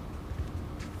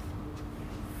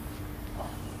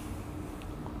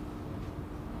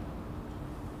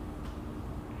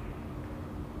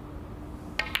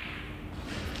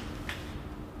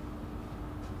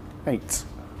 Eight.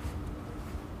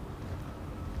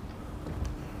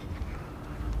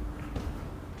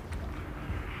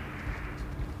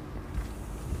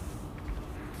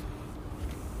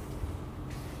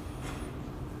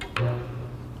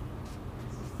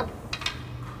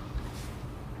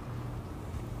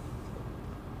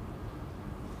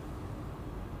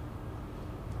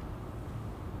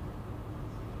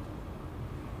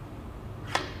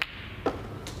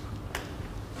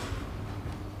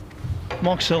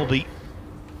 Mark Selby,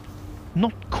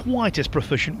 not quite as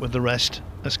proficient with the rest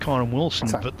as Kyren Wilson,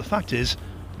 but the fact is,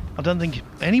 I don't think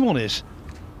anyone is.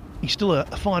 He's still a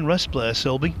fine rest player,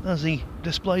 Selby, as he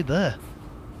displayed there.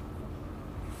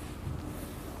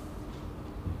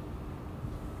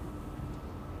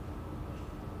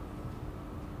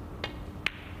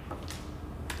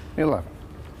 $11.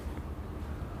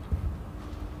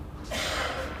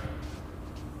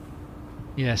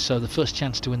 Yeah, so the first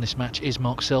chance to win this match is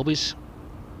Mark Selby's.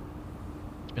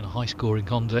 It's been a high-scoring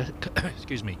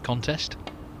contest.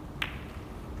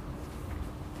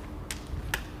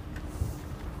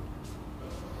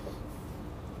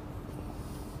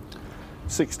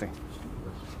 60.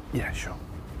 Yeah, sure.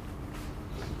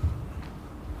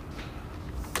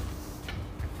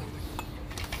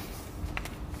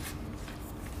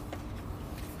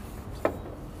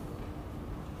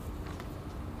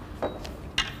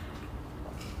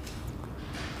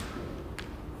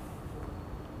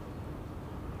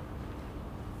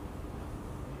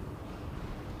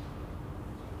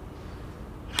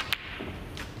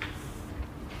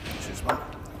 Cheers, Mark.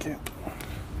 Thank you.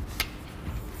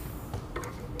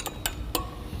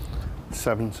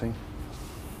 70.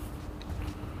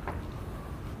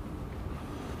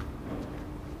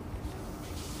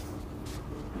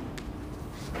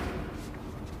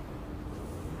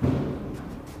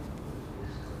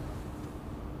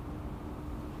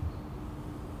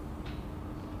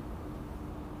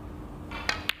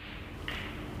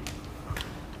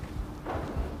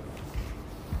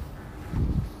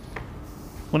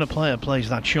 When a player plays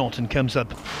that shot and comes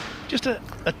up just a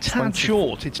tad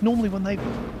short, it's normally when they've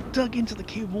dug into the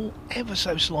cue ball ever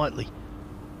so slightly.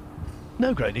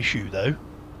 No great issue though.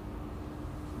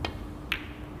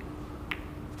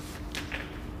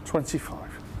 25.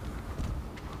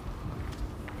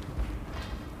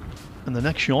 And the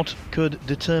next shot could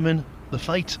determine the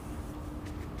fate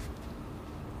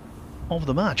of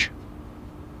the match.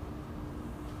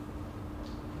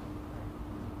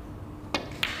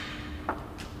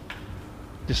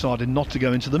 Decided not to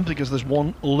go into them because there's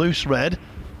one loose red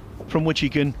from which he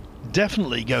can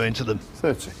definitely go into them.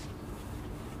 30.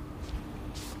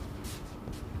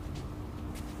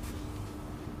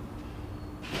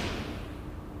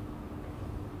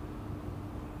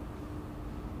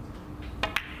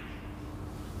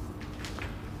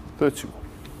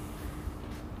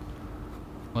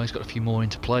 Well, he's got a few more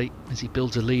into play as he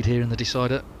builds a lead here in the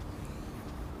decider.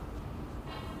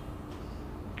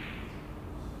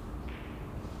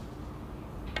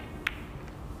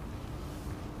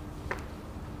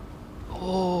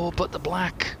 Oh, but the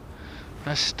black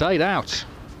has stayed out.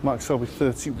 Mark Selby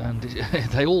 31. And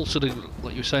they all sort of,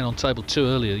 like you were saying on table 2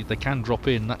 earlier, they can drop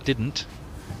in. That didn't.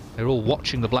 They're all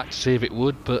watching the black to see if it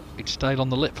would, but it stayed on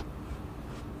the lip.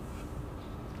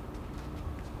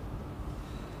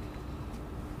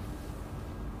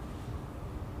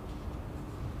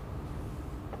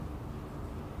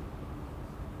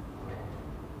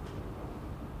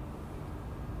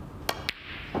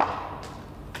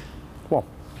 One.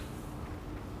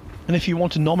 And if you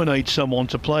want to nominate someone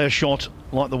to play a shot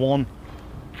like the one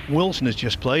Wilson has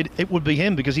just played, it would be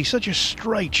him, because he's such a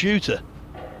straight shooter.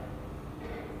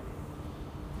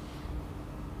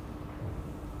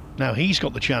 Now he's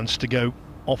got the chance to go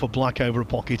off a black over a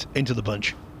pocket into the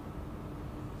bunch.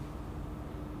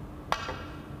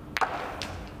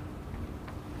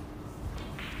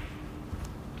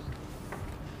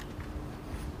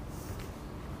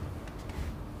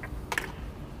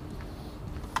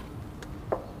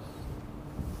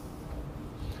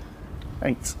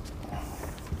 Eight.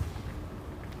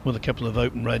 With a couple of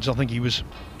open reds, I think he was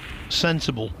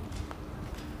sensible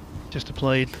just to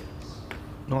play it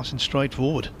nice and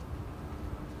straightforward.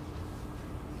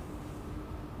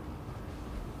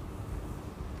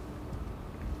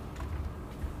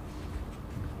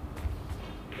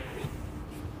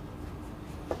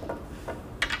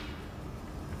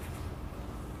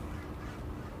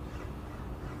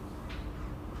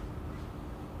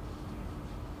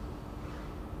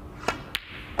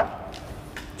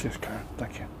 Cheers, Kyren.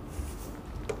 Thank you.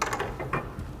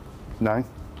 9.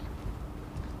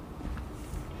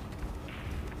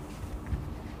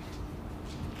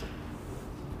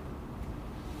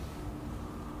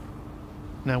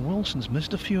 Now Wilson's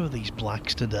missed a few of these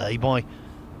blacks today by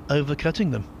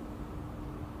overcutting them.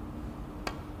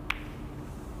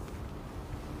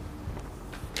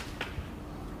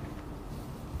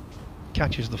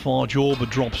 Catches the far jaw but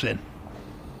drops in.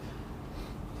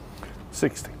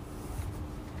 60.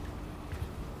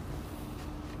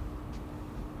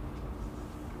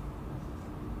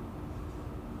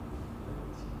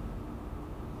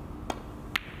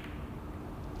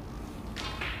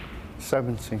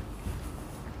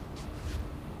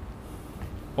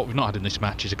 What we've not had in this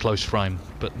match is a close frame,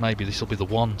 but maybe this will be the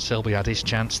one. Selby had his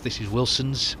chance. This is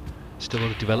Wilson's. Still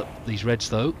got to develop these reds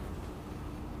though.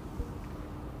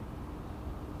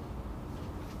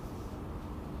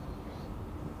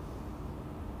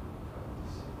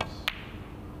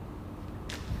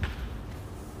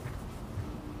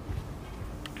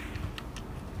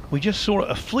 We just saw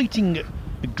a fleeting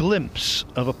glimpse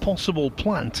of a possible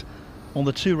plant on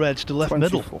the two reds to left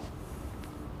 24. middle.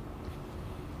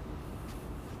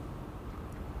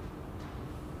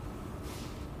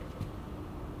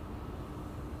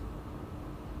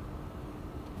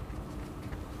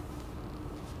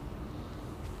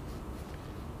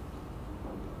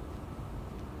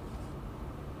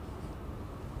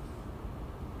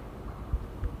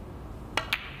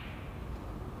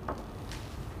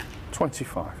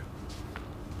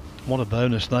 What a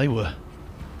bonus they were.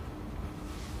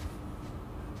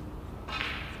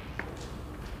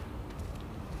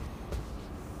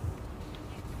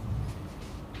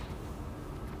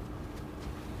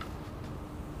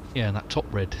 Yeah, and that top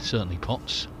red certainly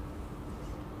pops.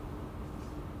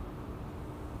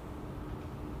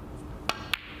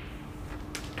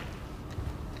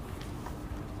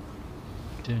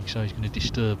 Doing so, he's going to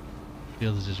disturb the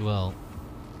others as well,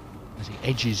 as he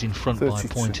edges in front 32. by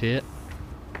a point here.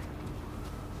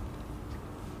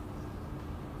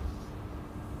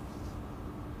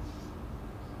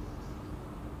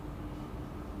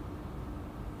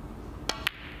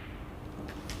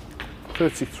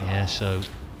 Yeah, so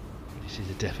this is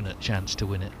a definite chance to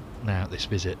win it now at this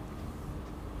visit.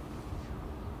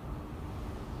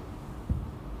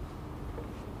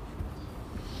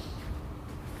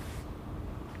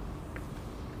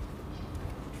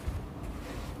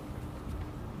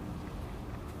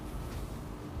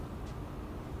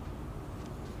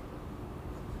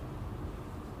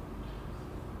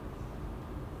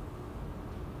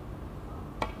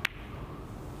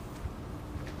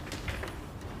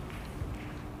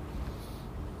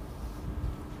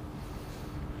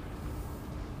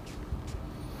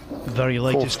 Very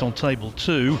latest on table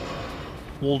 2.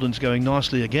 Walden's going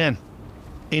nicely again.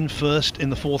 In first in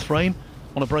the 4th frame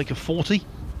on a break of 40.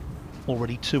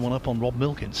 Already 2-1 up on Rob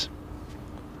Milkins.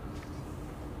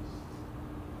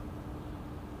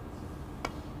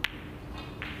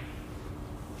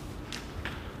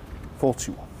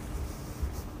 $41.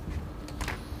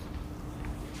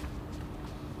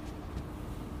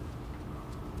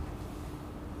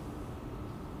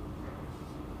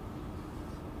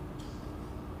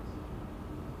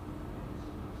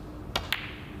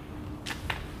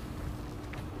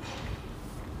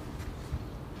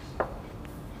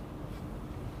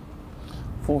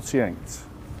 $48.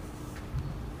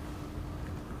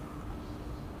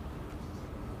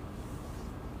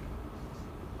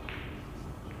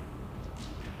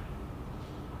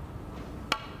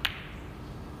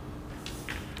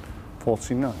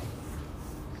 $49.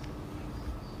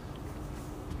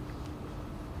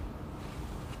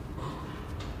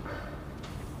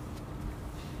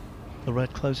 The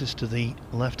red closest to the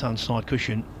left-hand side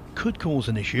cushion could cause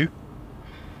an issue.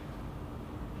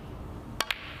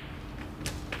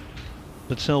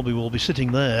 But Selby will be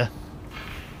sitting there,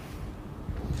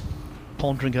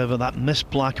 pondering over that missed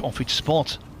black off its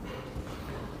spot,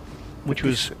 which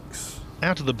 56. was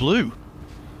out of the blue.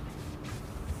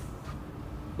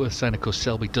 Worth saying, of course,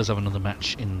 Selby does have another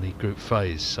match in the group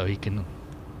phase, so he can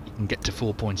get to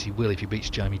 4 points. He will if he beats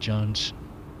Jamie Jones.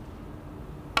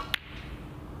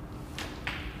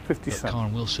 57. But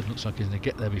Kyren Wilson looks like he's going to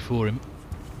get there before him.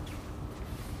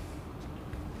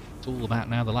 It's all about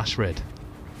now the last red.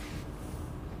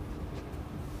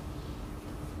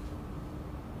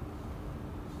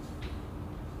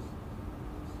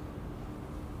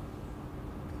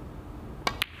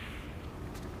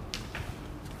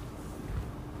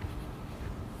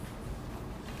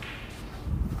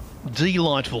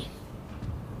 Delightful.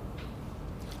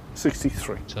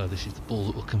 63. So this is the ball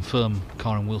that will confirm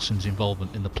Kyren Wilson's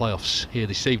involvement in the playoffs here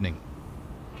this evening.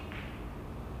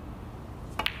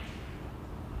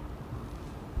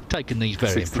 Taken these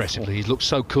very 64. impressively. He's looked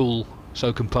so cool,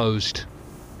 so composed,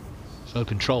 so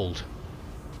controlled.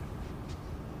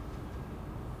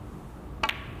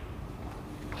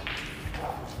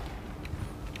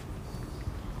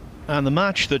 And the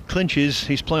match that clinches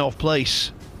his playoff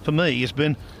place for me has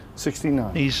been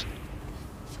 69. his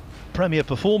premier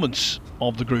performance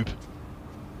of the group.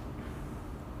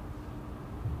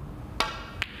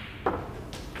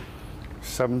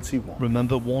 $71.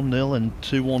 Remember, 1-0 and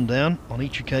 2-1 down on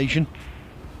each occasion,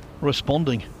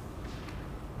 responding.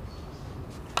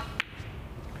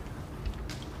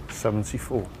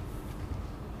 $74.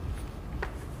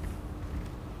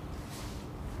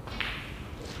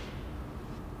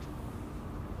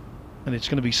 And it's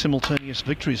going to be simultaneous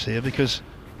victories here, because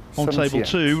on 78. table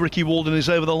 2, Ricky Walden is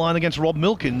over the line against Rob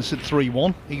Milkins at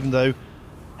 3-1, even though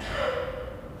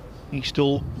he's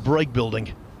still break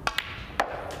building.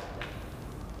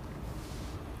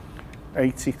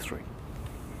 83.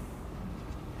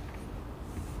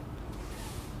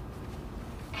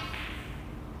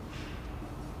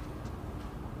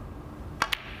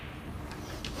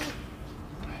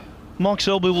 Mark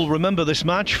Selby will remember this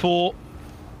match for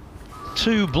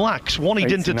 2 blacks. One he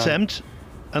didn't 89. attempt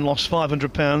and lost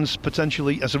 £500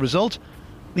 potentially as a result.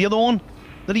 The other one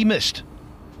that he missed.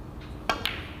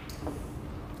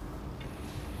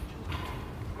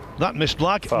 That missed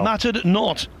black Foul. mattered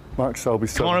not. Mark Selby.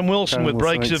 Kyren Wilson with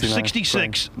breaks of 89,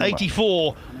 66, frame.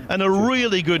 84 and a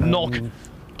really good knock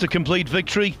to complete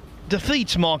victory.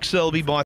 Defeats Mark Selby by